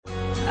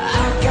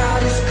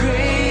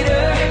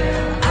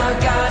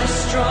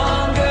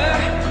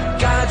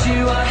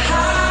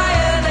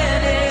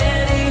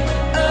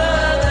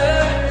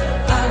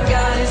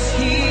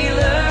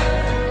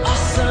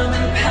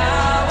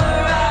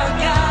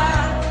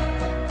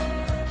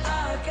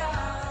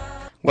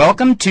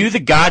Welcome to The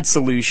God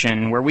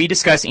Solution, where we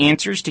discuss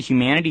answers to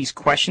humanity's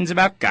questions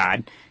about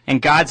God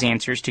and God's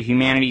answers to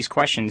humanity's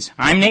questions.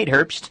 I'm Nate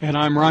Herbst. And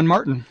I'm Ron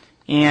Martin.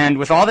 And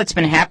with all that's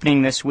been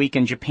happening this week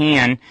in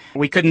Japan,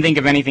 we couldn't think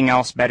of anything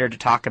else better to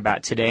talk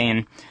about today.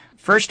 And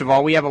first of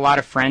all, we have a lot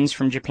of friends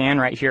from Japan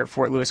right here at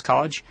Fort Lewis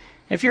College.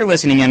 If you're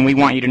listening in, we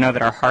want you to know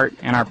that our heart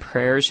and our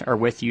prayers are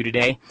with you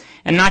today.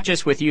 And not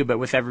just with you, but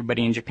with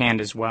everybody in Japan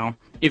as well.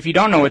 If you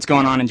don't know what's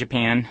going on in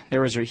Japan,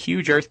 there was a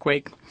huge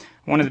earthquake,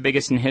 one of the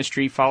biggest in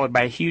history, followed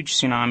by a huge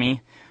tsunami.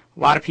 A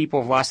lot of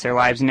people have lost their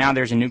lives. Now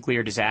there's a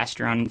nuclear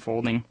disaster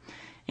unfolding.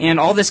 And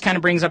all this kind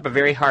of brings up a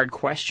very hard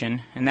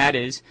question, and that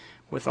is,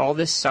 with all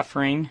this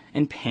suffering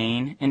and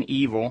pain and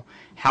evil,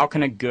 how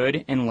can a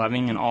good and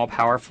loving and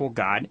all-powerful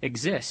God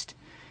exist?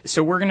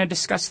 So we're going to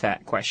discuss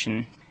that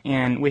question,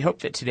 and we hope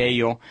that today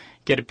you'll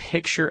get a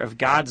picture of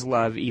God's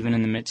love even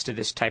in the midst of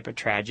this type of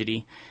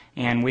tragedy,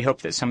 and we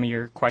hope that some of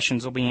your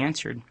questions will be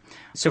answered.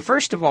 So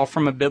first of all,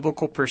 from a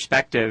biblical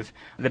perspective,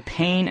 the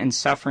pain and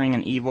suffering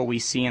and evil we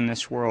see in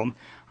this world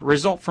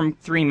result from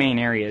three main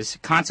areas: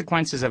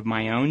 consequences of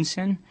my own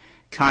sin,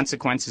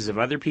 consequences of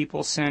other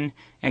people's sin,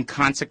 and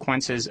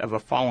consequences of a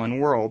fallen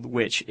world,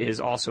 which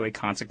is also a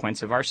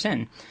consequence of our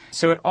sin.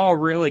 So it all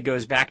really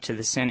goes back to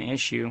the sin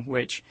issue,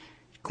 which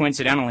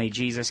coincidentally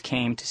Jesus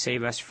came to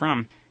save us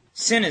from.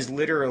 Sin is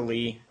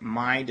literally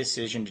my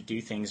decision to do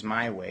things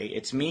my way.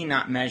 It's me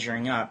not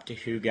measuring up to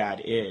who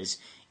God is.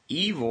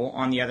 Evil,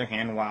 on the other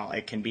hand, while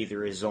it can be the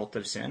result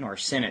of sin or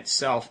sin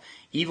itself,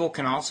 evil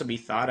can also be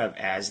thought of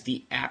as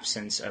the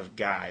absence of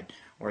God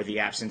or the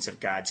absence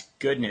of God's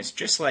goodness,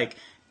 just like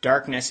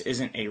darkness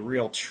isn't a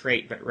real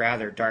trait, but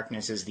rather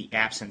darkness is the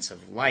absence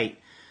of light.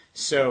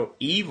 So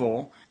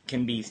evil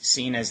can be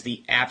seen as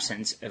the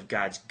absence of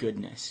God's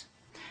goodness.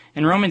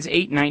 In Romans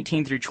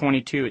 8:19 through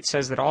 22, it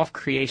says that all of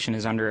creation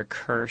is under a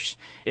curse.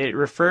 It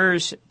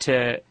refers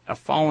to a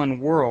fallen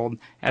world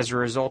as a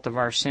result of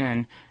our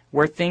sin,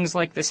 where things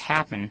like this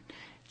happen.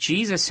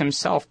 Jesus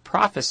himself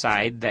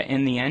prophesied that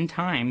in the end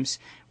times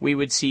we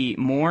would see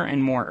more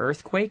and more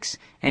earthquakes,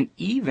 and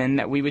even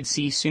that we would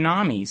see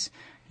tsunamis.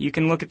 You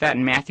can look at that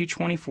in Matthew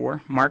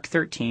 24, Mark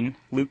 13,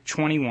 Luke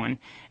 21,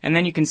 and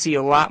then you can see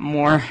a lot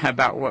more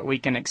about what we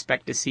can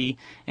expect to see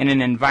in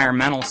an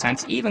environmental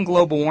sense, even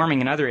global warming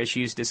and other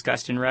issues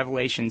discussed in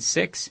Revelation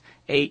 6,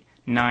 8,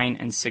 9,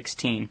 and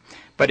 16.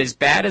 But as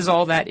bad as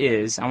all that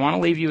is, I want to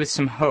leave you with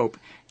some hope.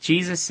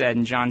 Jesus said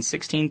in John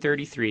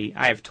 16:33,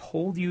 "I have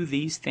told you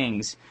these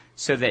things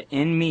so that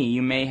in me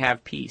you may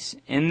have peace.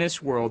 In this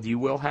world you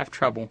will have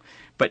trouble,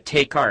 but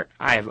take heart,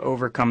 I have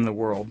overcome the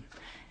world."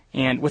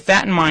 And with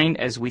that in mind,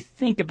 as we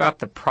think about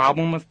the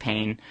problem of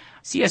pain,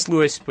 C.S.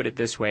 Lewis put it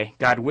this way: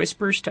 God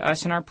whispers to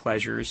us in our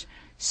pleasures,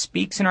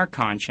 speaks in our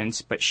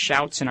conscience, but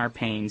shouts in our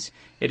pains.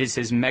 It is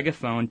his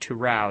megaphone to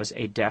rouse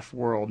a deaf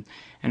world.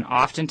 And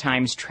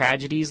oftentimes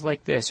tragedies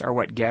like this are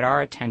what get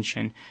our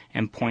attention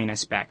and point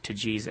us back to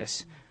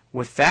Jesus.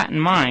 With that in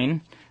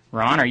mind,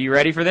 Ron, are you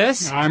ready for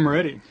this? I'm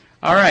ready.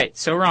 All right,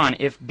 so Ron,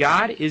 if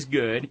God is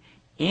good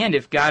and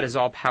if God is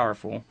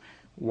all-powerful,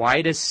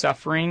 why does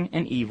suffering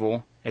and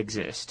evil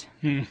exist?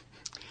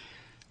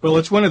 Well,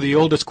 it's one of the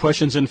oldest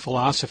questions in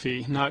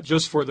philosophy, not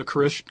just for the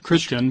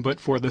Christian, but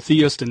for the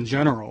theist in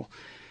general.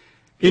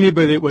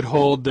 Anybody that would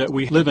hold that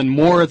we live in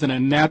more than a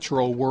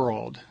natural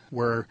world,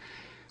 where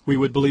we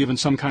would believe in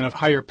some kind of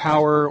higher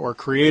power or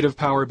creative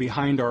power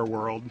behind our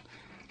world,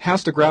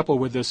 has to grapple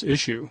with this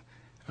issue.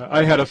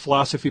 I had a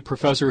philosophy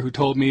professor who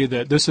told me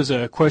that this is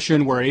a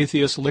question where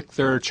atheists lick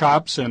their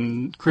chops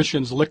and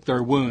Christians lick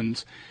their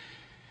wounds.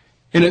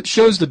 And it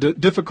shows the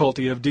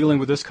difficulty of dealing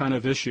with this kind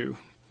of issue.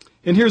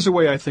 And here's the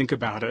way I think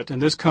about it,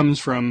 and this comes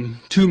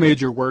from two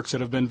major works that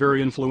have been very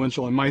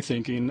influential in my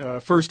thinking.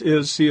 First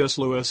is C.S.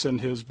 Lewis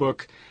and his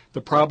book,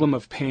 The Problem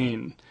of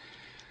Pain.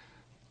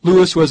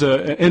 Lewis was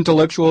an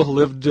intellectual who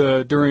lived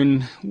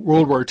during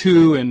World War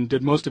II and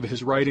did most of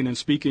his writing and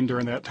speaking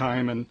during that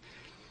time, and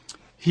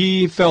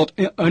he felt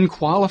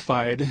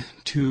unqualified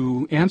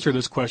to answer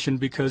this question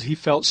because he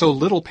felt so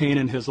little pain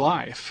in his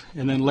life.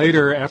 And then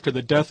later, after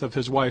the death of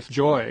his wife,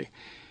 Joy,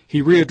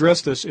 he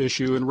readdressed this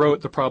issue and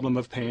wrote The Problem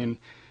of Pain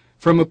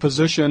from a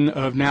position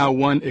of now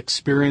one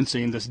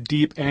experiencing this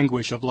deep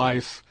anguish of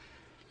life.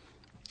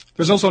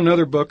 There's also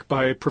another book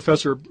by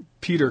Professor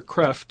Peter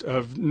Kreeft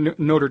of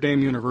Notre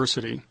Dame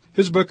University.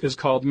 His book is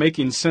called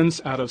Making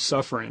Sense Out of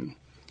Suffering.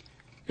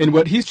 And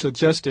what he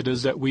suggested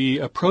is that we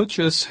approach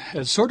this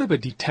as sort of a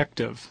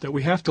detective, that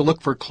we have to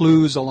look for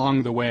clues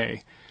along the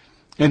way.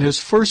 And his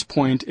first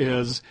point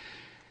is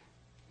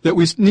that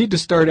we need to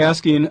start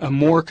asking a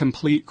more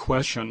complete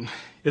question.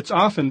 It's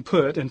often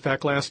put, in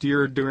fact, last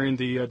year during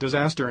the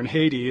disaster in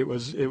Haiti, it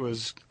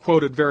was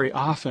quoted very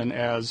often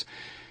as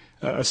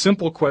a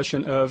simple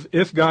question of,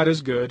 if God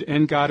is good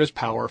and God is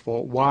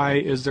powerful, why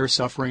is there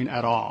suffering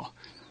at all?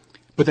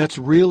 But that's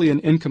really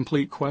an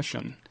incomplete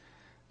question.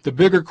 The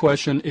bigger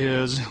question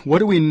is, what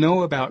do we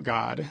know about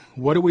God?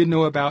 What do we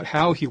know about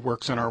how he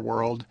works in our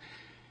world?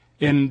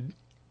 And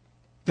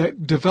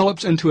that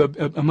develops into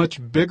a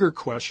much bigger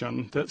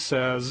question that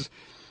says,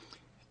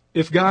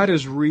 If God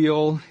is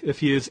real, if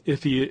he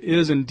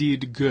is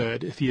indeed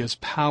good, if he is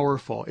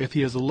powerful, if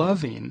he is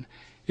loving,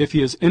 if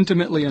he is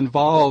intimately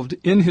involved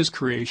in his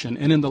creation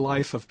and in the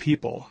life of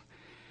people,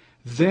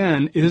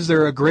 then is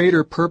there a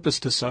greater purpose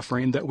to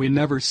suffering that we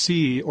never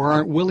see or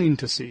aren't willing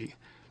to see?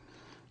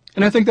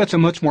 And I think that's a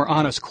much more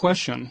honest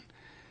question.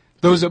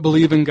 Those that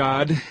believe in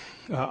God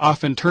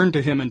often turn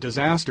to him in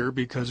disaster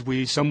because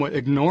we somewhat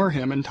ignore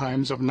him in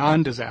times of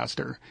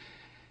non-disaster.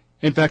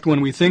 In fact, when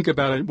we think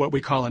about it, what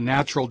we call a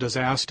natural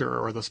disaster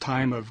or this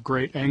time of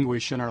great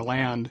anguish in our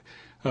land,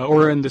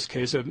 or in this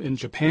case in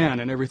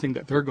Japan and everything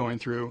that they're going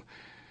through,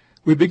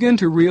 we begin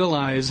to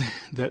realize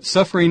that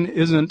suffering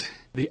isn't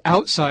the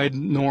outside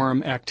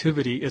norm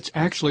activity, it's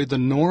actually the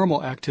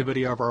normal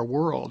activity of our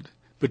world.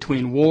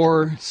 Between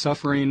war,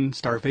 suffering,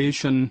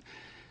 starvation,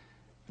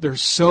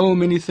 there's so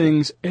many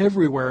things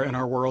everywhere in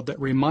our world that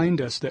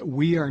remind us that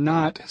we are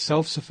not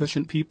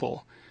self-sufficient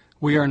people.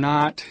 We are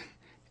not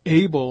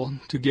able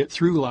to get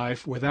through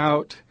life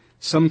without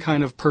some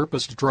kind of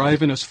purpose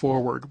driving us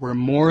forward. We're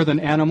more than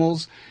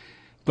animals,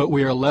 but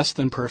we are less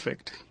than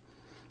perfect.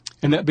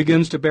 And that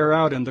begins to bear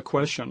out in the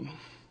question.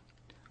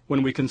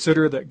 When we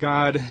consider that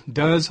God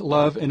does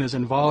love and is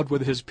involved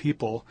with his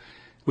people,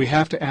 we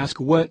have to ask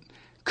what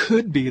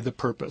could be the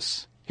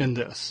purpose in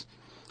this.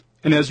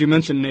 And as you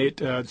mentioned,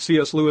 Nate,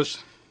 C.S.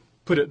 Lewis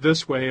put it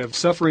this way, of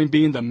suffering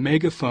being the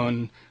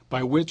megaphone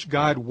by which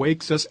God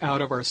wakes us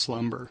out of our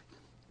slumber.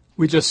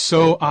 We just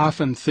so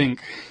often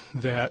think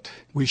that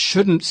we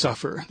shouldn't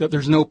suffer, that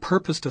there's no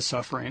purpose to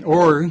suffering,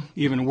 or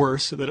even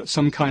worse, that it's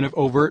some kind of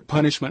overt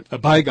punishment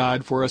by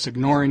God for us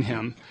ignoring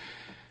him.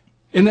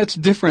 And that's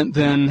different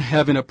than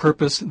having a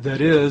purpose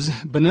that is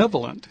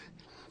benevolent.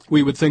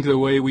 We would think the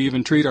way we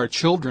even treat our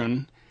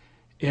children,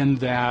 in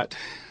that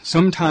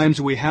sometimes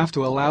we have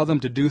to allow them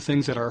to do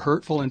things that are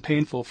hurtful and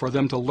painful for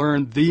them to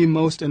learn the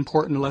most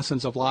important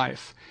lessons of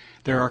life.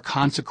 There are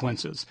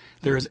consequences.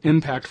 There is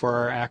impact for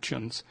our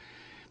actions.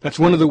 That's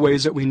one of the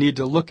ways that we need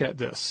to look at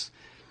this.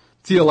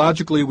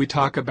 Theologically, we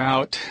talk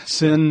about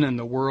sin and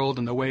the world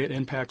and the way it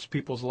impacts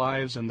people's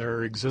lives and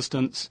their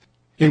existence.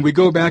 And we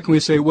go back and we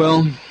say,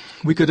 well,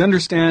 we could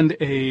understand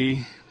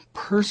a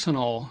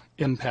personal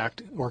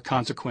impact or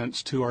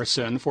consequence to our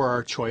sin for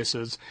our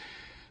choices.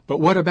 But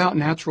what about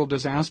natural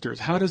disasters?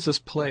 How does this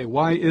play?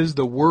 Why is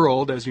the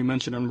world, as you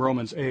mentioned in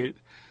Romans 8,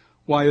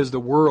 why is the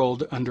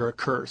world under a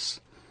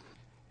curse?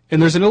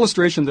 And there's an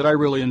illustration that I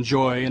really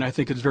enjoy, and I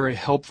think is very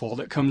helpful,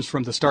 that comes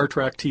from the Star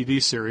Trek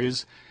TV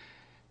series.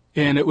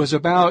 And it was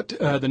about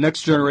the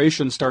Next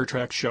Generation Star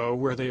Trek show,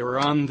 where they were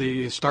on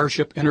the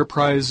Starship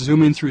Enterprise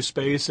zooming through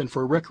space, and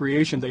for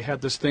recreation they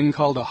had this thing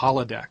called a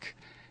holodeck.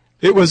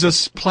 It was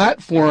a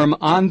platform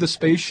on the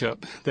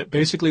spaceship that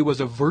basically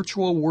was a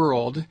virtual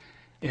world,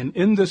 and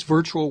in this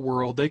virtual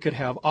world they could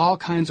have all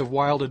kinds of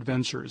wild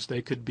adventures.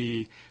 They could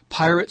be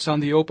pirates on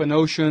the open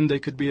ocean, they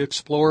could be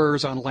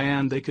explorers on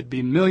land, they could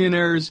be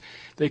millionaires,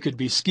 they could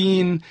be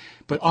skiing,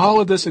 but all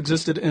of this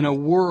existed in a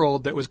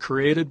world that was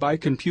created by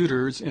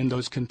computers, and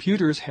those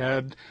computers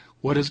had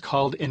what is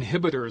called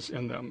inhibitors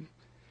in them.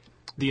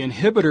 The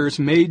inhibitors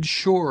made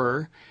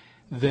sure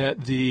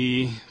that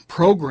the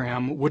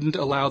program wouldn't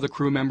allow the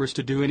crew members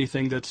to do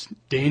anything that's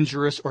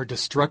dangerous or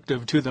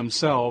destructive to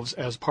themselves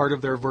as part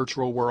of their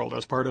virtual world,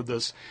 as part of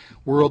this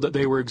world that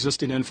they were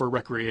existing in for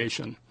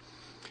recreation.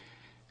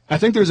 I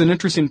think there's an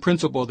interesting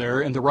principle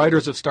there, and the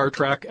writers of Star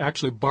Trek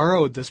actually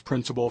borrowed this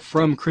principle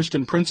from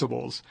Christian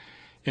principles,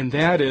 and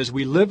that is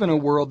we live in a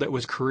world that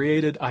was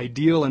created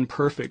ideal and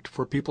perfect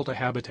for people to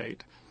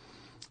habitate.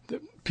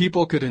 That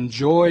people could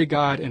enjoy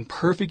God in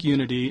perfect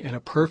unity in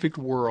a perfect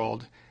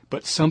world,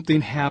 but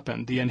something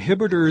happened. The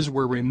inhibitors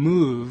were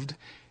removed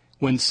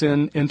when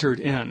sin entered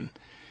in.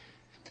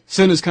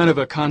 Sin is kind of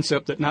a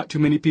concept that not too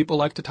many people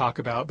like to talk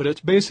about, but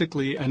it's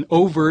basically an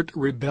overt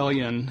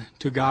rebellion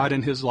to God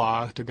and his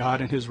law, to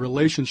God and his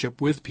relationship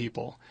with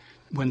people.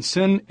 When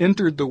sin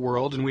entered the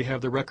world, and we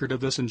have the record of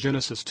this in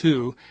Genesis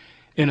 2,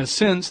 in a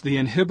sense, the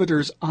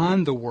inhibitors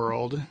on the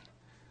world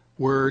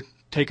were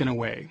taken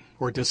away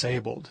or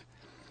disabled.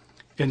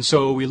 And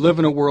so we live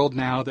in a world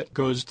now that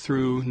goes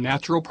through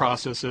natural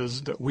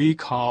processes that we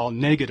call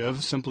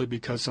negative, simply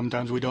because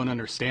sometimes we don't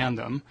understand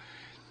them.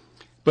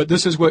 But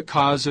this is what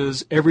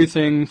causes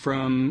everything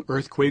from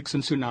earthquakes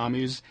and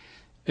tsunamis,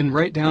 and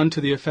right down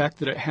to the effect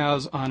that it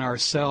has on our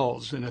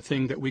cells in a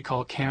thing that we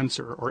call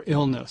cancer or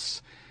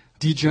illness,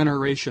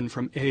 degeneration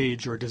from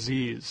age or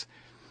disease.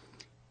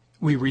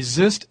 We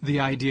resist the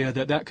idea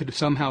that that could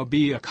somehow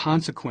be a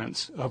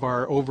consequence of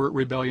our overt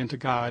rebellion to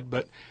God,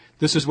 but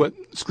this is what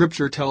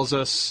Scripture tells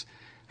us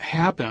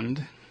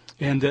happened,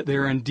 and that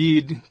there are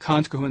indeed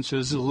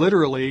consequences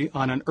literally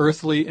on an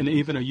earthly and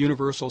even a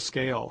universal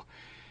scale.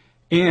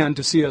 And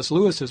to C.S.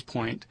 Lewis's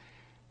point,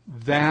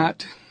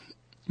 that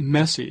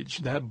message,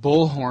 that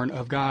bullhorn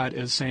of God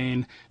is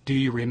saying, do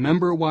you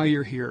remember why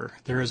you're here?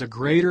 There is a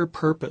greater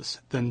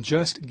purpose than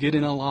just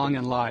getting along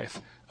in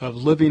life, of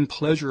living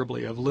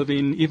pleasurably, of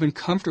living even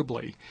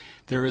comfortably.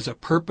 There is a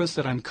purpose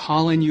that I'm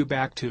calling you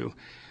back to.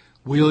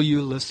 Will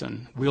you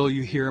listen? Will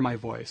you hear my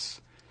voice?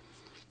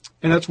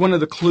 And that's one of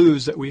the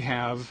clues that we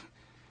have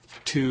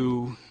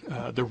to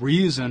the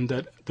reason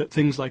that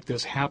things like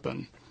this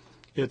happen.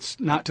 It's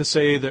not to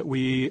say that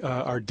we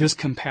are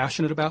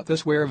discompassionate about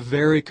this. We are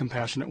very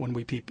compassionate when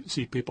we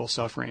see people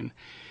suffering.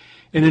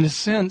 And in a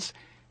sense,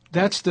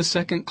 that's the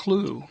second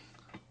clue.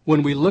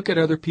 When we look at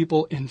other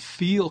people and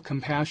feel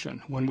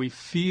compassion, when we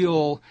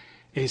feel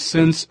a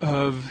sense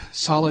of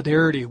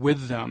solidarity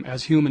with them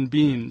as human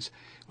beings,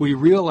 we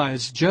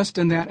realize just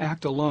in that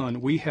act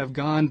alone we have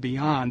gone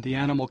beyond the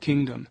animal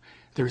kingdom.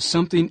 There's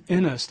something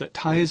in us that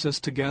ties us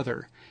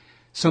together,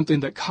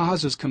 something that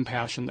causes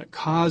compassion, that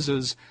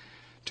causes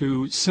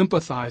to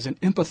sympathize and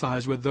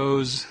empathize with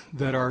those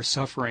that are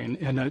suffering,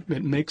 and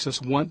it makes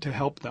us want to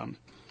help them.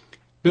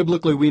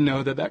 Biblically, we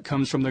know that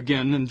comes from,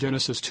 again, in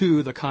Genesis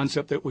 2, the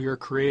concept that we are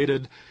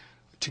created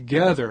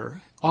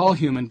together, all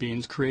human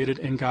beings created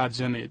in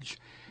God's image,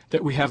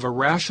 that we have a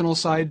rational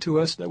side to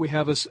us, that we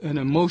have an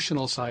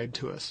emotional side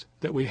to us,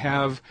 that we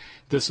have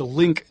this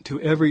link to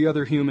every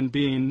other human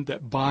being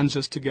that bonds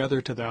us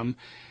together to them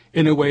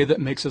in a way that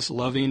makes us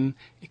loving,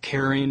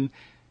 caring,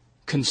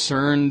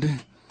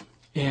 concerned.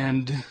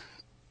 And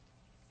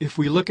if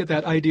we look at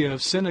that idea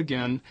of sin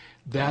again,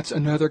 that's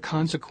another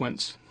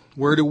consequence.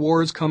 Where do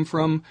wars come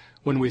from?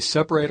 When we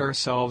separate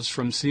ourselves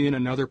from seeing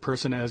another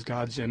person as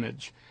God's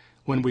image.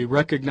 When we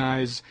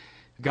recognize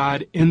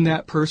God in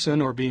that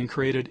person or being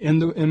created in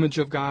the image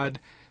of God,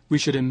 we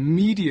should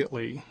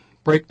immediately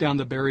break down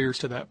the barriers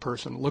to that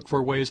person, look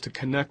for ways to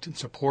connect and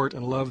support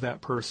and love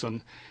that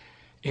person.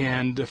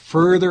 And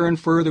further and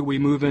further we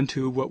move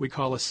into what we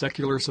call a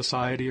secular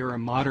society or a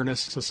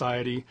modernist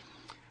society.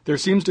 There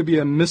seems to be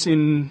a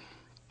missing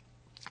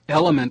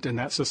element in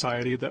that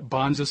society that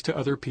bonds us to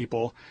other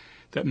people,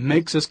 that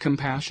makes us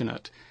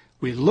compassionate.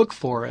 We look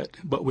for it,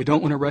 but we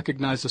don't want to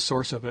recognize the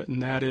source of it,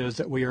 and that is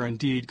that we are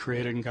indeed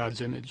created in God's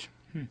image.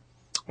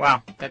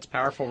 Wow, that's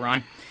powerful,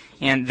 Ron.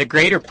 And the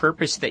greater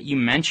purpose that you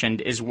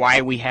mentioned is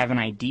why we have an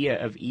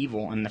idea of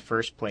evil in the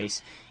first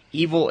place.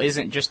 Evil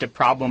isn't just a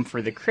problem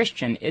for the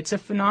Christian, it's a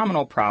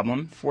phenomenal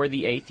problem for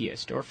the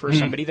atheist or for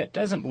somebody that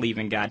doesn't believe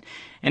in God.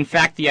 In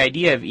fact, the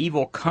idea of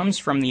evil comes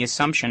from the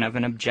assumption of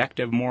an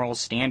objective moral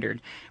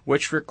standard,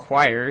 which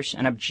requires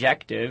an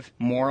objective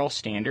moral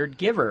standard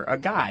giver, a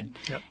God.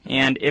 Yep.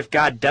 And if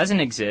God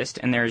doesn't exist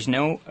and there is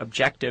no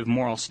objective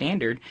moral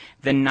standard,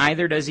 then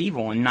neither does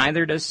evil, and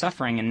neither does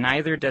suffering, and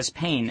neither does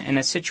pain. In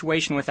a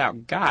situation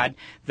without God,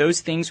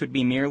 those things would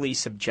be merely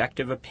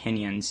subjective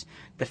opinions.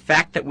 The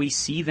fact that we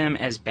see them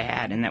as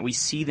bad and that we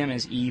see them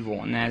as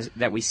evil and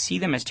that we see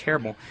them as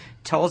terrible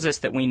tells us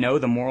that we know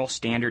the moral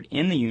standard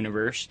in the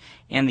universe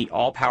and the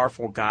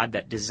all-powerful God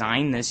that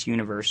designed this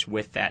universe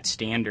with that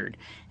standard.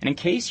 And in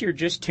case you're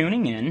just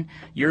tuning in,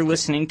 you're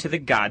listening to The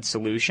God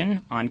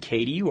Solution on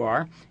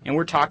KDUR, and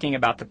we're talking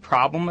about the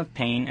problem of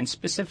pain, and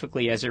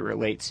specifically as it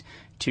relates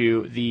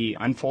to the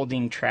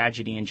unfolding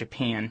tragedy in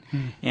Japan.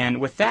 And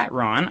with that,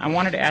 Ron, I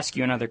wanted to ask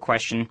you another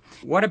question.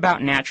 What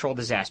about natural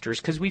disasters?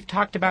 Because we've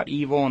talked about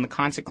evil and the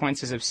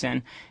consequences of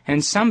sin,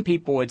 and some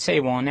people would say,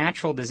 well, a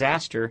natural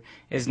disaster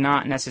is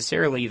not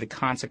necessarily the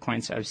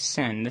consequence of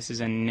sin. This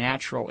is a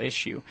natural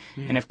issue.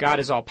 And if God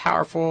is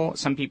all-powerful,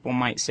 some people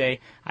might say,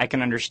 I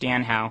can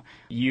understand how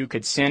you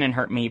could sin and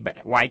hurt me,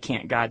 but why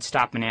can't God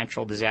stop a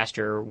natural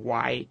disaster? Or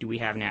why do we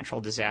have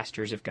natural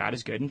disasters if God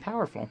is good and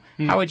powerful?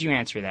 How would you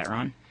answer that,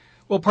 Ron?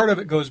 Well, part of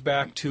it goes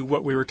back to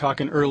what we were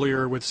talking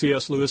earlier with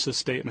C.S. Lewis's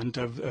statement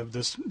of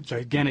this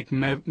gigantic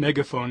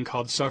megaphone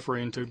called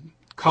suffering to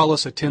call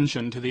us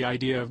attention to the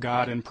idea of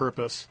God and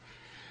purpose.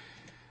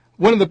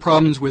 One of the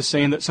problems with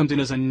saying that something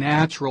is a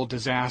natural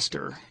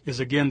disaster is,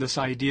 again, this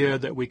idea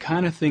that we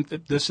kind of think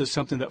that this is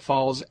something that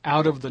falls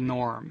out of the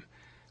norm.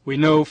 We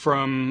know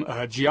from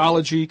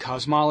geology,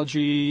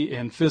 cosmology,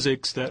 and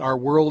physics that our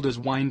world is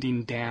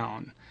winding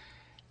down.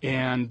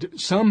 And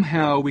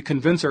somehow we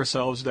convince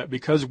ourselves that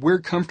because we're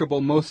comfortable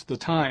most of the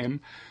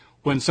time,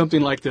 when something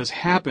like this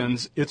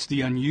happens, it's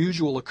the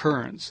unusual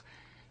occurrence.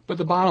 But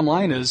the bottom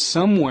line is,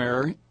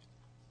 somewhere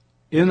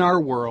in our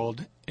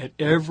world, at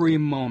every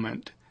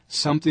moment,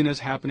 something is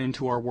happening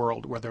to our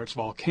world, whether it's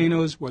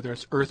volcanoes, whether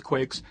it's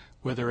earthquakes,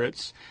 whether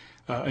it's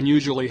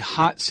unusually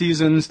hot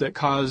seasons that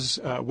cause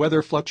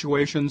weather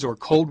fluctuations or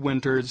cold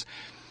winters.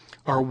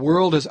 Our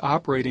world is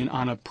operating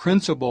on a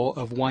principle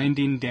of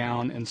winding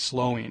down and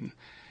slowing.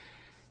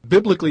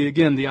 Biblically,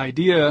 again, the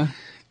idea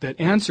that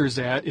answers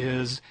that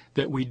is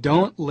that we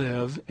don't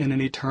live in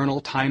an eternal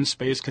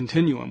time-space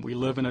continuum. We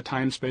live in a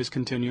time-space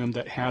continuum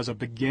that has a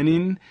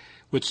beginning,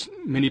 which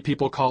many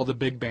people call the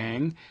Big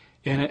Bang,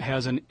 and it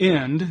has an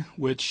end,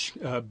 which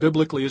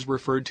biblically is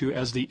referred to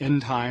as the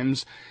end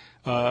times,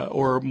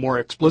 or more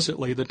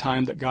explicitly, the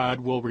time that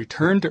God will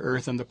return to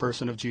earth in the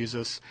person of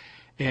Jesus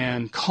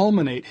and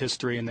culminate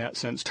history in that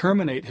sense,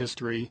 terminate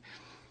history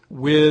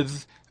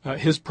with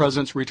his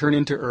presence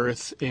returning to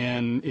earth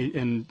and,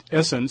 in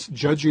essence,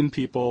 judging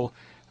people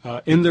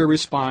in their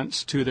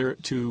response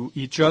to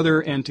each other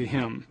and to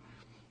him.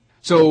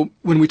 So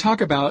when we talk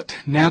about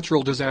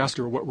natural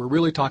disaster, what we're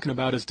really talking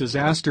about is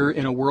disaster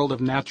in a world of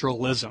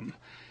naturalism.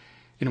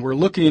 And we're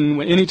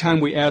looking, anytime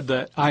we add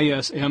the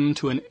ISM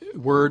to a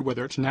word,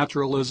 whether it's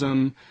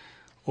naturalism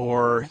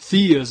or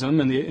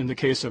theism in the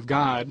case of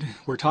God,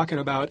 we're talking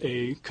about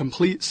a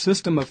complete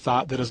system of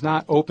thought that is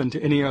not open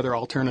to any other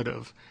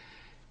alternative.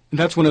 And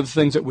that's one of the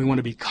things that we want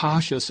to be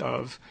cautious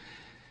of.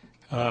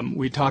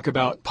 We talk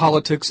about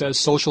politics as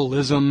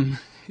socialism,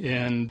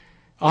 and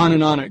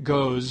on it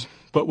goes.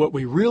 But what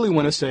we really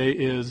want to say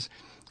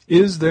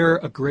is there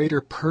a greater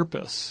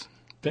purpose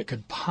that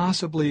could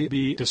possibly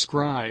be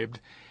described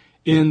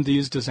in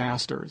these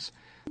disasters?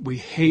 We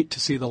hate to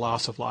see the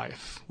loss of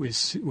life.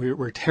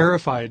 We're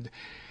terrified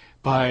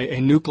by a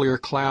nuclear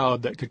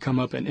cloud that could come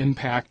up and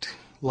impact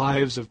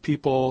lives of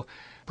people,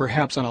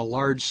 perhaps on a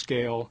large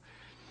scale.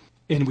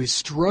 And we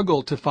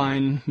struggle to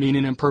find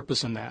meaning and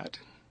purpose in that.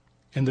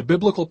 And the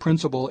biblical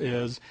principle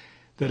is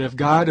that if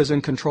God is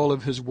in control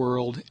of his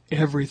world,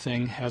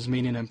 everything has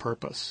meaning and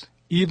purpose,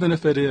 even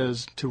if it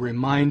is to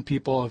remind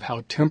people of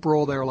how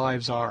temporal their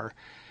lives are,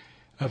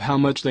 of how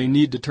much they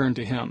need to turn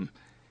to him.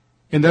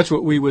 And that's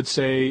what we would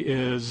say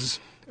is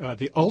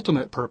the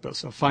ultimate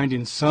purpose of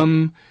finding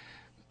some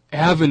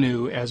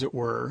avenue, as it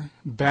were,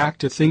 back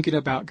to thinking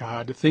about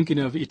God, thinking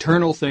of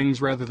eternal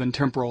things rather than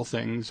temporal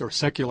things or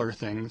secular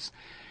things,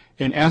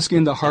 and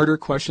asking the harder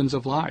questions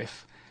of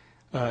life.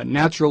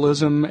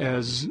 Naturalism,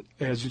 as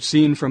you've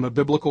seen from a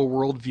biblical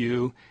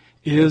worldview,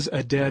 is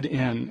a dead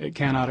end. It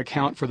cannot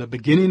account for the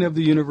beginning of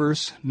the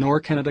universe,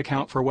 nor can it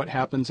account for what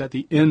happens at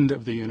the end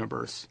of the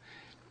universe.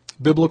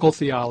 Biblical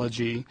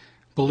theology,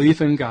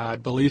 belief in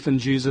God, belief in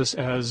Jesus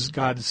as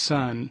God's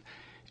Son,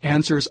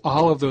 answers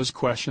all of those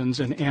questions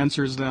and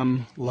answers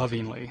them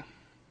lovingly.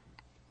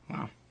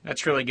 Wow,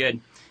 that's really good.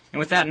 And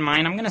with that in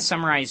mind, I'm going to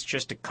summarize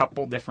just a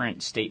couple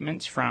different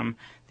statements from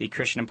the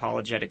Christian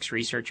Apologetics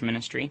Research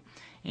Ministry.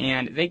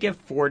 And they give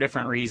 4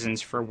 different reasons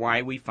for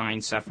why we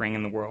find suffering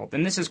in the world.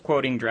 And this is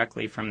quoting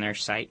directly from their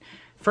site.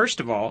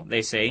 First of all,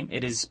 they say,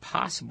 it is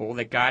possible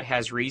that God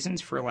has reasons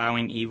for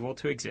allowing evil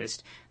to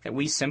exist that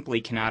we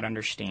simply cannot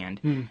understand.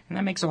 And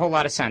that makes a whole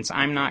lot of sense.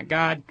 I'm not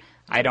God.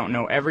 I don't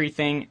know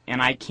everything,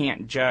 and I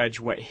can't judge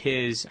what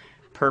his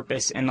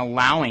purpose in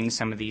allowing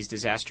some of these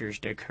disasters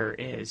to occur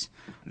is.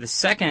 The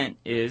second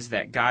is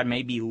that God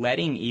may be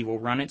letting evil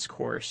run its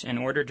course in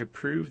order to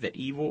prove that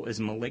evil is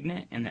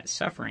malignant and that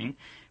suffering,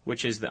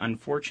 which is the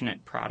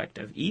unfortunate product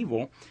of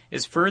evil,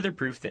 is further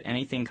proof that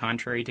anything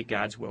contrary to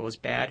God's will is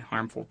bad,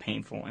 harmful,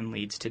 painful, and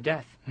leads to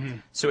death.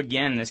 So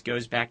again, this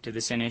goes back to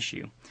the sin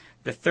issue.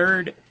 The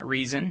third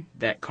reason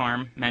that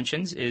Carm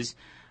mentions is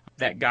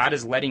that God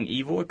is letting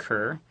evil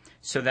occur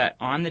so that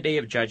on the day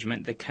of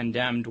judgment, the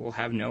condemned will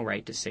have no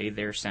right to say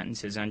their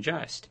sentence is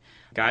unjust.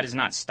 God is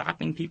not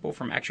stopping people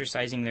from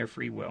exercising their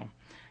free will.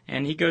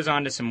 And he goes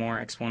on to some more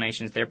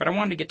explanations there, but I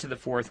wanted to get to the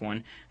fourth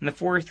one. And the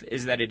fourth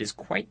is that it is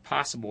quite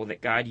possible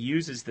that God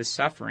uses the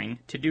suffering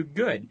to do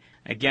good.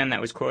 Again,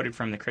 that was quoted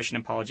from the Christian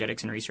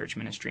Apologetics and Research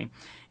Ministry.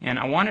 And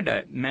I wanted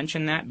to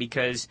mention that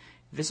because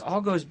this all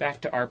goes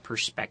back to our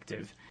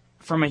perspective.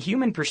 From a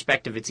human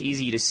perspective, it's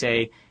easy to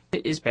say,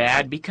 it is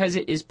bad because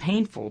it is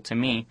painful to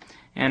me.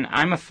 And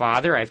I'm a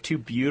father. I have 2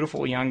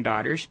 beautiful young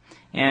daughters.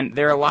 And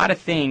there are a lot of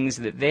things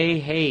that they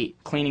hate.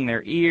 Cleaning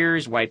their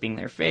ears, wiping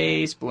their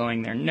face,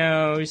 blowing their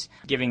nose,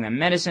 giving them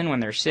medicine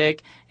when they're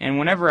sick. And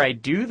whenever I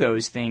do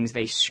those things,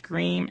 they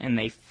scream and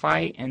they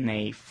fight and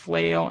they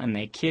flail and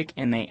they kick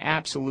and they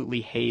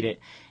absolutely hate it.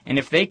 And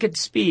if they could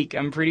speak,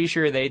 I'm pretty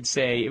sure they'd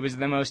say it was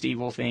the most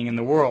evil thing in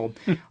the world.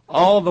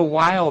 All the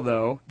while,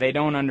 though, they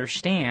don't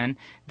understand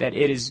that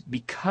it is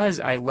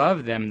because I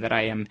love them that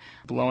I am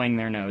blowing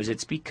their nose.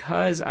 It's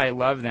because I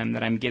love them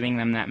that I'm giving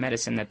them that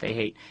medicine that they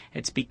hate.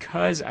 It's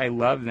because I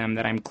love them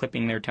that I'm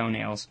clipping their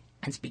toenails.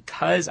 It's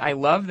because I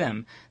love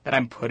them that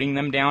I'm putting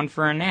them down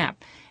for a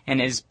nap. And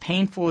as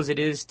painful as it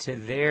is to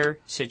their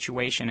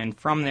situation and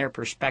from their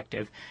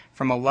perspective,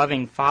 from a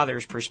loving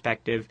father's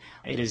perspective,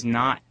 it is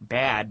not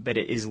bad, but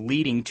it is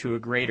leading to a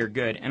greater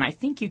good. And I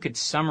think you could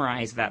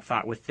summarize that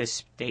thought with this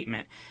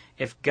statement.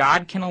 If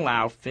God can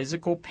allow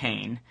physical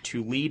pain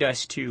to lead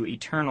us to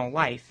eternal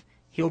life,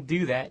 he'll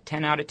do that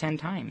 10 out of 10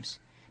 times.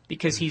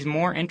 Because he's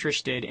more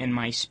interested in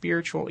my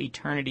spiritual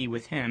eternity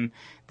with him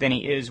than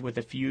he is with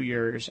a few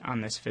years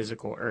on this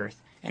physical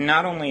earth. And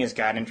not only is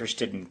God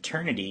interested in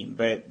eternity,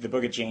 but the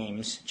book of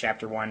James,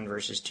 chapter 1,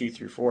 verses 2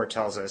 through 4,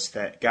 tells us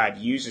that God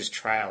uses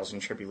trials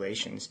and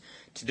tribulations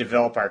to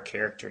develop our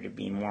character to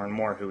be more and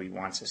more who he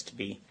wants us to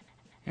be.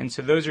 And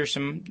so those are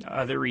some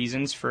other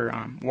reasons for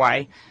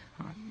why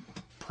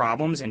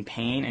problems and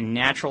pain and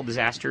natural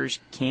disasters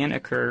can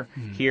occur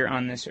here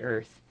on this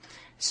earth.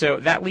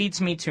 So that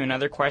leads me to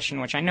another question,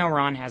 which I know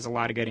Ron has a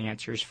lot of good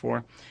answers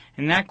for.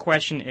 And that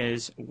question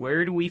is,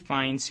 where do we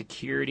find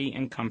security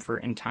and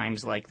comfort in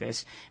times like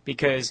this?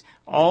 Because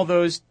all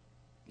those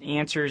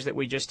answers that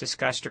we just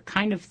discussed are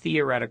kind of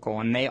theoretical,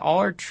 and they all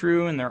are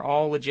true and they're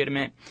all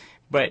legitimate.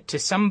 But to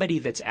somebody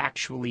that's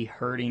actually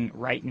hurting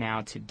right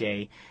now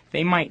today,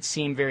 they might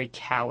seem very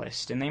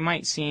calloused, and they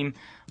might seem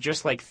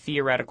just like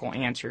theoretical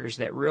answers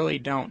that really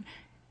don't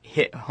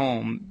hit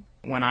home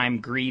when I'm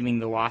grieving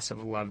the loss of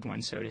a loved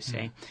one, so to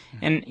say.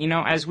 And,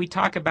 as we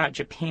talk about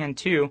Japan,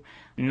 too,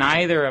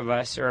 neither of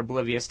us are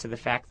oblivious to the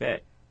fact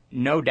that,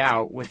 no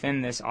doubt,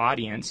 within this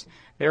audience,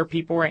 there are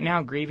people right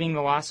now grieving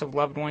the loss of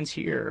loved ones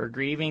here or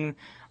grieving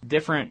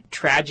different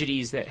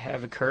tragedies that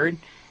have occurred.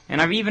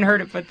 And I've even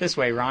heard it put this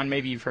way, Ron,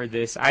 maybe you've heard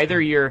this.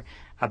 Either you're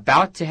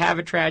about to have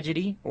a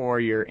tragedy, or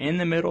you're in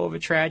the middle of a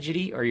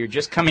tragedy, or you're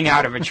just coming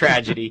out of a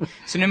tragedy.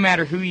 So no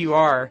matter who you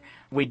are,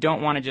 we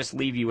don't want to just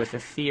leave you with a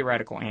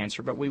theoretical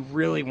answer, but we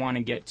really want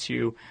to get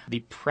to the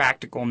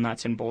practical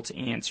nuts and bolts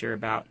answer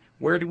about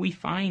where do we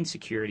find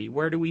security,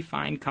 where do we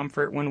find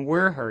comfort when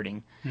we're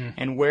hurting,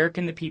 and where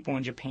can the people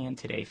in Japan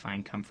today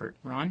find comfort?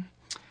 Ron?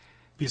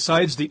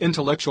 Besides the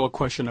intellectual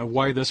question of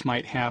why this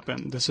might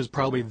happen, this is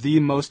probably the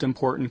most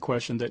important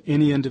question that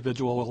any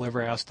individual will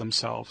ever ask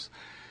themselves.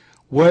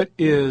 What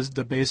is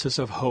the basis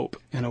of hope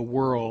in a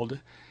world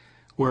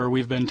where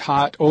we've been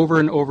taught over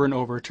and over and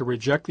over to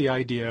reject the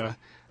idea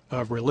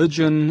of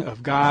religion,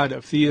 of God,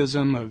 of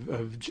theism,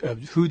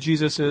 of who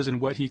Jesus is and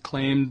what he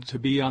claimed to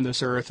be on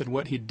this earth and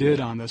what he did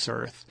on this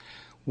earth?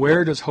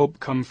 Where does hope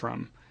come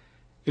from?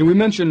 And we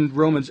mentioned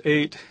Romans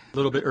 8 a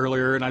little bit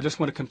earlier, and I just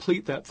want to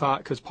complete that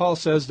thought because Paul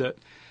says that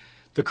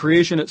the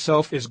creation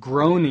itself is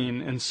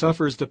groaning and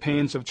suffers the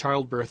pains of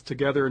childbirth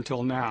together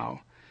until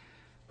now.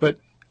 But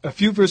a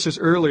few verses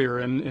earlier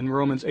in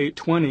Romans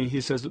 8:20,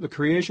 he says that the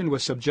creation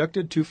was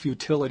subjected to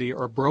futility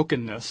or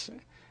brokenness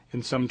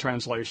in some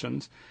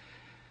translations,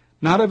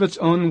 not of its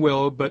own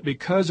will, but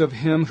because of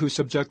him who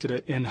subjected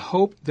it, in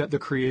hope that the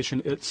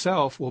creation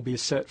itself will be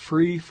set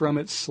free from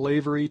its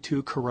slavery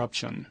to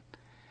corruption.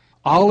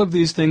 All of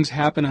these things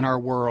happen in our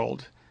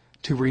world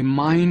to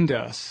remind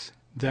us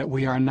that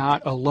we are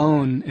not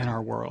alone in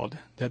our world,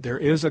 that there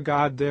is a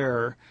God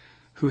there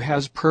who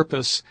has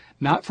purpose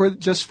not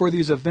just for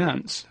these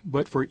events,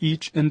 but for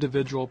each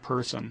individual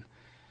person.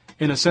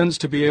 In a sense,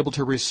 to be able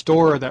to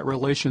restore that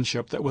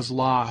relationship that was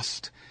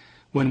lost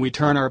when we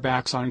turn our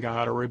backs on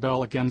God or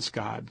rebel against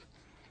God.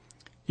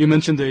 You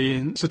mentioned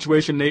the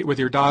situation, Nate, with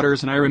your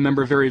daughters, and I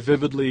remember very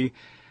vividly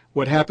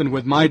what happened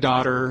with my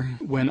daughter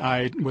when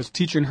I was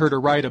teaching her to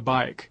ride a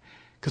bike,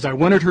 because I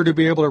wanted her to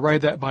be able to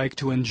ride that bike,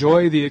 to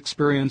enjoy the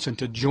experience and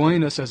to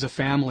join us as a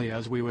family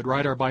as we would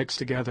ride our bikes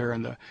together.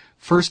 And the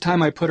first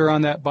time I put her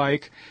on that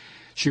bike,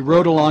 she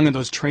rode along and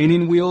those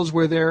training wheels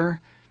were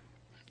there,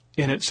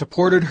 and it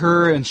supported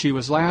her, and she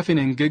was laughing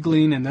and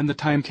giggling, and then the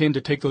time came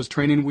to take those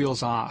training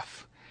wheels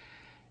off.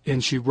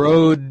 And she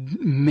rode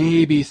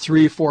maybe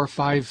 3, 4,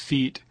 5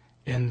 feet,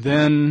 and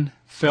then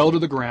fell to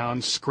the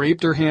ground,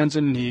 scraped her hands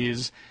and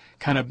knees,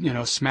 kind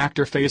of, smacked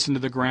her face into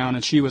the ground,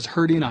 and she was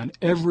hurting on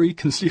every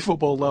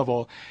conceivable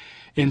level.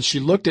 And she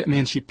looked at me,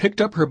 and she picked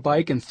up her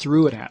bike and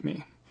threw it at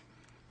me.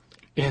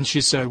 And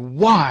she said,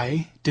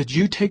 "Why did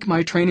you take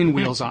my training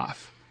wheels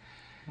off?"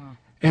 Wow.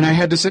 And I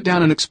had to sit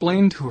down and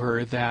explain to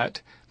her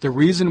that the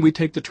reason we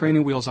take the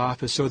training wheels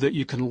off is so that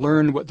you can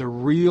learn what the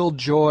real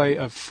joy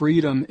of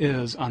freedom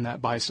is on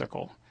that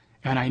bicycle.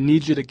 And I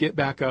need you to get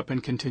back up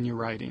and continue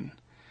riding.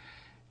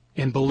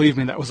 And believe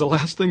me, that was the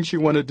last thing she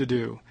wanted to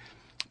do.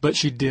 But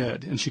she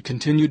did, and she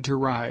continued to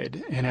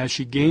ride. And as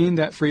she gained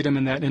that freedom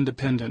and that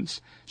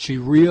independence, she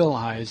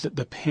realized that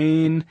the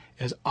pain,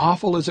 as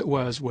awful as it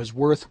was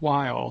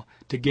worthwhile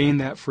to gain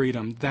that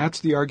freedom. That's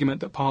the argument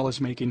that Paul is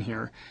making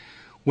here.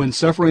 When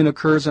suffering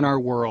occurs in our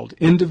world,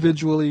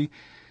 individually,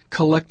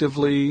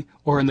 collectively,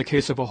 or in the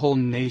case of a whole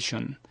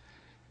nation,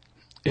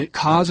 it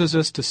causes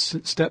us to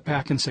step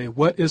back and say,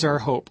 what is our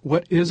hope?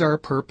 What is our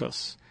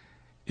purpose?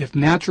 If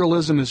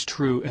naturalism is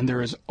true and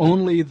there is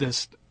only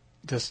this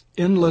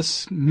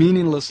endless,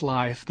 meaningless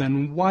life,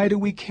 then why do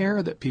we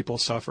care that people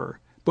suffer?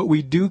 But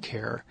we do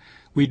care.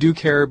 We do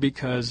care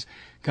because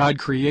God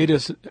created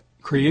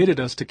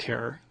us to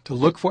care, to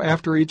look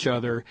after each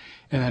other,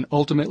 and then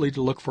ultimately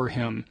to look for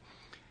Him.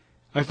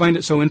 I find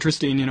it so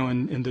interesting,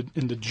 in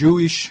the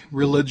Jewish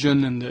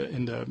religion and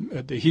in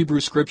the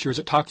Hebrew Scriptures,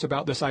 it talks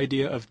about this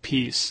idea of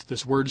peace,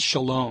 this word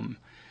shalom.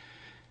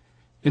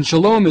 And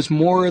shalom is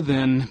more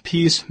than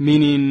peace,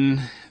 meaning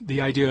the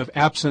idea of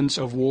absence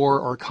of war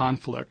or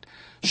conflict.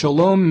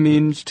 Shalom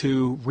means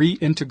to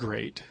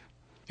reintegrate.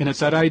 And it's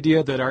that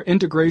idea that our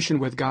integration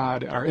with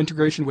God, our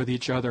integration with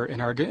each other,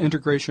 and our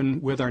integration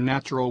with our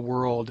natural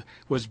world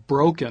was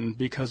broken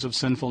because of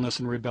sinfulness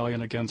and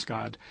rebellion against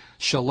God.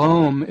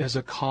 Shalom is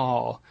a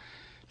call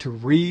to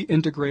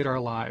reintegrate our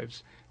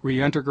lives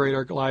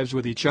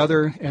with each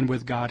other and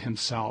with God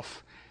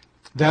Himself.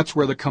 That's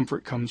where the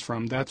comfort comes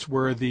from. That's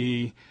where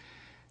the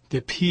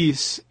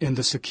peace and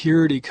the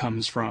security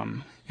comes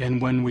from. And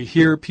when we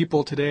hear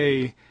people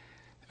today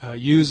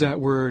use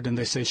that word and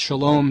they say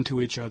shalom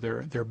to each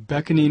other, they're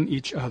beckoning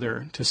each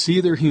other to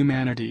see their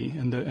humanity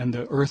in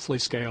the earthly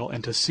scale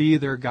and to see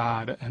their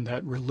God in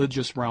that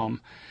religious realm.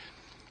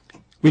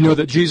 We know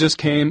that Jesus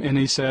came and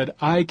He said,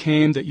 "I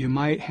came that you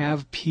might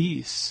have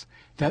peace."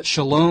 That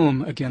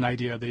shalom, again,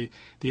 idea,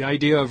 the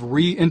idea of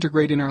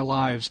reintegrating our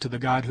lives to the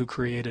God who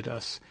created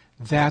us.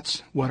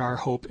 That's what our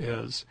hope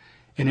is.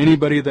 And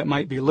anybody that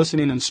might be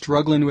listening and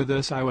struggling with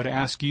this, I would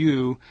ask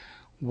you,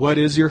 What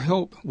is your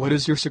hope? What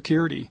is your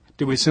security?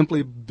 Do we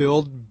simply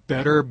build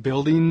better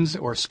buildings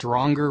or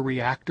stronger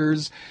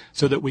reactors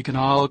so that we can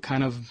all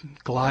kind of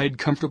glide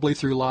comfortably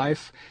through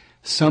life?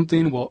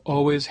 Something will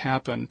always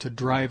happen to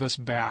drive us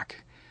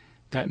back.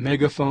 That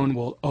megaphone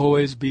will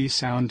always be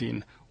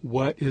sounding.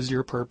 What is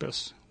your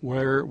purpose?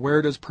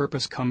 Where does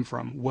purpose come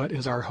from? What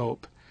is our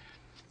hope?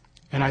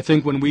 And I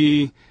think when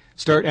we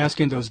start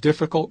asking those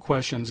difficult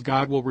questions,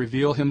 God will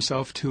reveal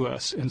himself to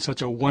us in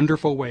such a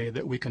wonderful way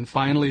that we can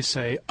finally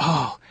say,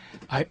 oh,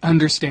 I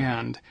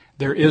understand.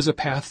 There is a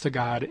path to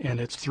God, and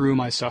it's through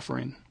my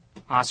suffering.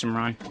 Awesome,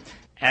 Ron.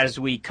 As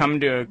we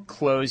come to a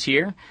close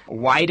here,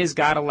 why does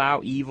God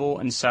allow evil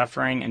and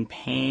suffering and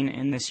pain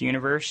in this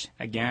universe?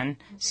 Again,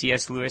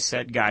 C.S. Lewis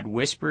said, God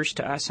whispers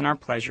to us in our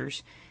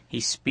pleasures.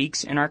 He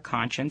speaks in our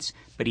conscience,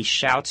 but he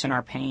shouts in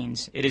our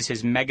pains. It is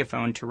his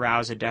megaphone to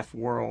rouse a deaf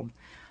world.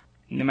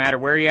 No matter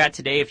where you're at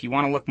today, if you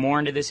want to look more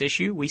into this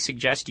issue, we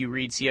suggest you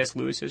read C.S.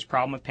 Lewis's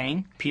Problem of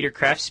Pain, Peter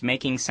Krefft's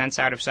Making Sense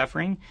Out of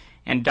Suffering,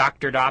 and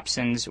Dr.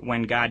 Dobson's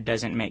When God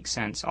Doesn't Make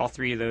Sense. All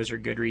three of those are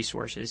good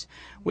resources.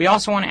 We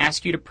also want to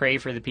ask you to pray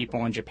for the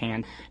people in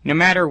Japan. No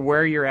matter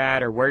where you're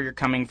at or where you're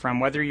coming from,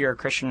 whether you're a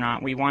Christian or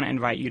not, we want to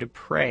invite you to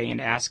pray and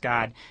ask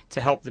God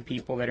to help the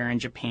people that are in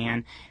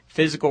Japan.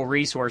 Physical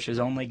resources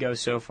only go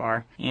so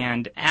far.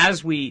 And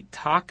as we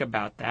talk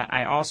about that,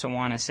 I also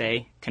want to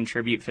say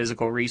contribute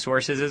physical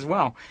resources as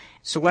well.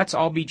 So let's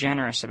all be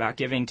generous about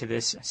giving to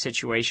this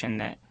situation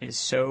that is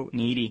so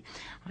needy.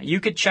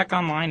 You could check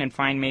online and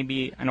find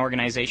maybe an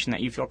organization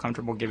that you feel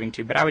comfortable giving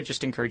to, but I would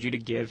just encourage you to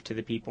give to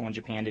the people in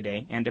Japan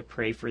today and to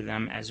pray for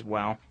them as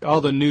well.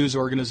 All the news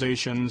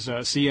organizations,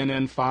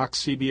 CNN,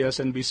 Fox,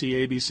 CBS,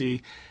 NBC,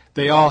 ABC,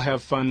 they all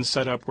have funds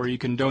set up where you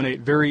can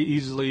donate very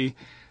easily.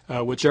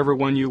 Whichever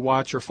one you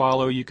watch or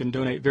follow, you can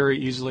donate very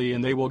easily,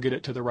 and they will get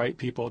it to the right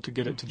people to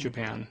get it to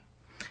Japan.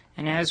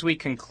 And as we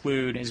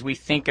conclude, as we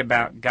think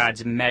about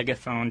God's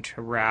megaphone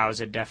to rouse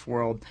a deaf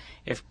world,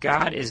 if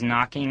God is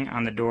knocking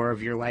on the door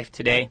of your life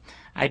today,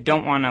 I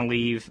don't want to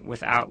leave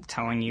without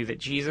telling you that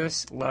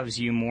Jesus loves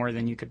you more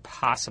than you could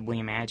possibly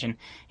imagine.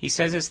 He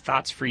says his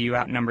thoughts for you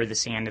outnumber the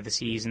sand of the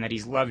seas, and that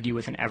he's loved you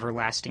with an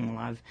everlasting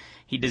love.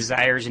 He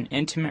desires an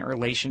intimate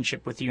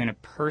relationship with you in a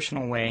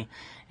personal way,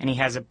 and he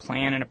has a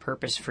plan and a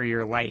purpose for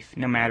your life.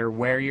 No matter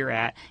where you're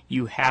at,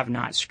 you have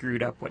not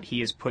screwed up what he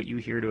has put you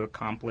here to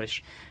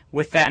accomplish.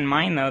 With that in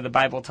mind, though, the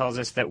Bible tells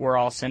us that we're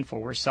all sinful.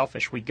 We're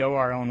selfish. We go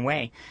our own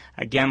way.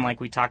 Again,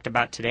 like we talked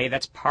about today,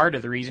 that's part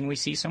of the reason we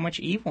see so much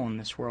evil in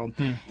this world.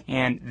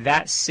 And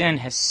that sin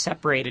has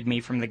separated me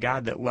from the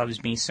God that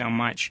loves me so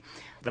much.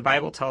 The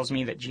Bible tells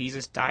me that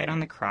Jesus died on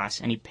the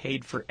cross and he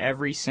paid for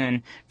every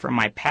sin from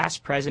my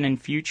past, present,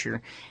 and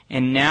future.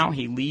 And now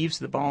he leaves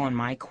the ball in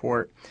my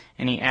court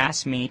and he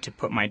asks me to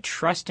put my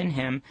trust in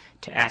him,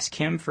 to ask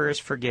him for his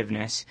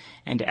forgiveness,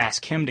 and to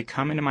ask him to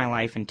come into my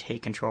life and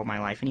take control of my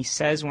life. And he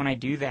says when I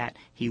do that,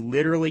 he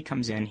literally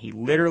comes in, he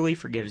literally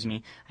forgives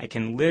me. I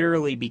can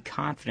literally be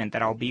confident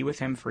that I'll be with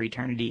him for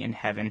eternity in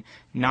heaven,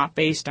 not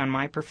based on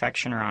my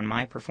perfection or on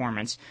my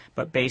performance,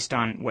 but based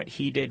on what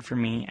he did for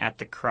me at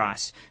the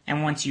cross.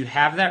 And once you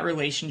have that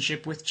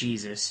relationship with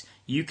Jesus,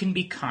 you can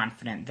be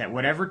confident that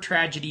whatever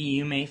tragedy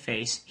you may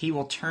face, he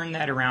will turn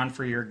that around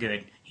for your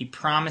good. He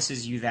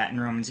promises you that in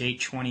Romans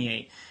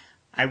 8:28.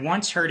 I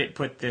once heard it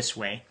put this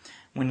way: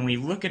 when we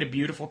look at a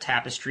beautiful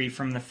tapestry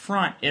from the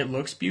front, it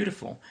looks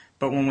beautiful.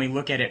 But when we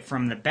look at it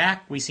from the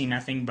back, we see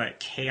nothing but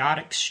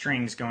chaotic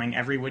strings going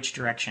every which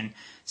direction.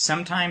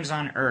 Sometimes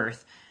on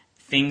earth,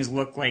 things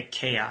look like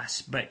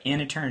chaos, but in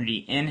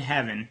eternity, in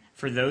heaven,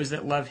 for those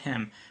that love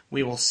him,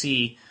 we will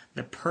see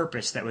the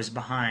purpose that was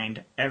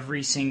behind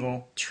every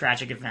single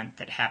tragic event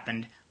that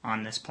happened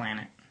on this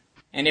planet.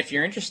 And if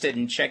you're interested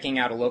in checking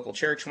out a local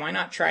church, why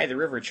not try the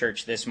River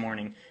Church this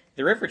morning?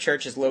 The River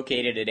Church is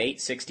located at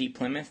 860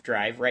 Plymouth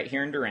Drive, right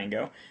here in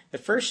Durango. The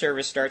first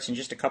service starts in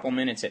just a couple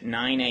minutes at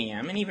 9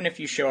 a.m., and even if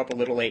you show up a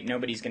little late,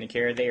 nobody's going to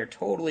care. They are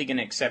totally going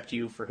to accept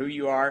you for who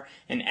you are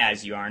and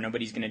as you are.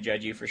 Nobody's going to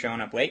judge you for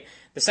showing up late.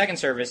 The second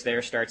service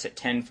there starts at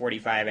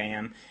 10:45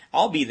 a.m.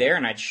 I'll be there,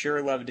 and I'd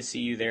sure love to see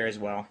you there as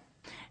well.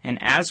 And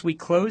as we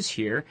close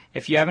here,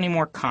 if you have any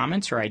more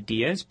comments or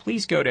ideas,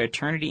 please go to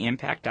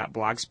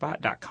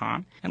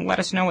eternityimpact.blogspot.com and let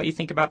us know what you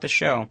think about the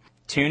show.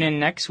 Tune in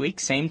next week,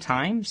 same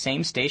time,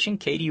 same station,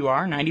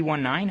 KDUR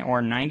 91.9 or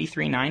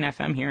 93.9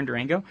 FM here in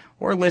Durango,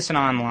 or listen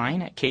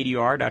online at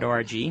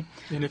kdur.org.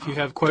 And if you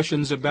have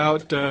questions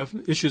about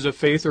issues of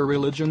faith or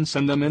religion,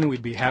 send them in and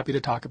we'd be happy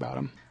to talk about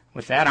them.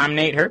 With that, I'm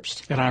Nate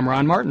Herbst. And I'm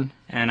Ron Martin.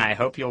 And I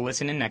hope you'll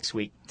listen in next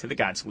week to The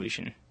God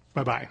Solution.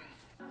 Bye-bye.